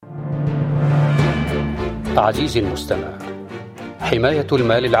عزيزي المستمع، حماية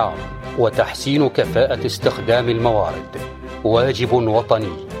المال العام وتحسين كفاءة استخدام الموارد واجب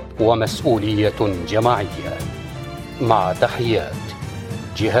وطني ومسؤولية جماعية. مع تحيات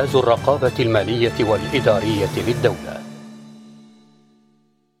جهاز الرقابة المالية والإدارية للدولة.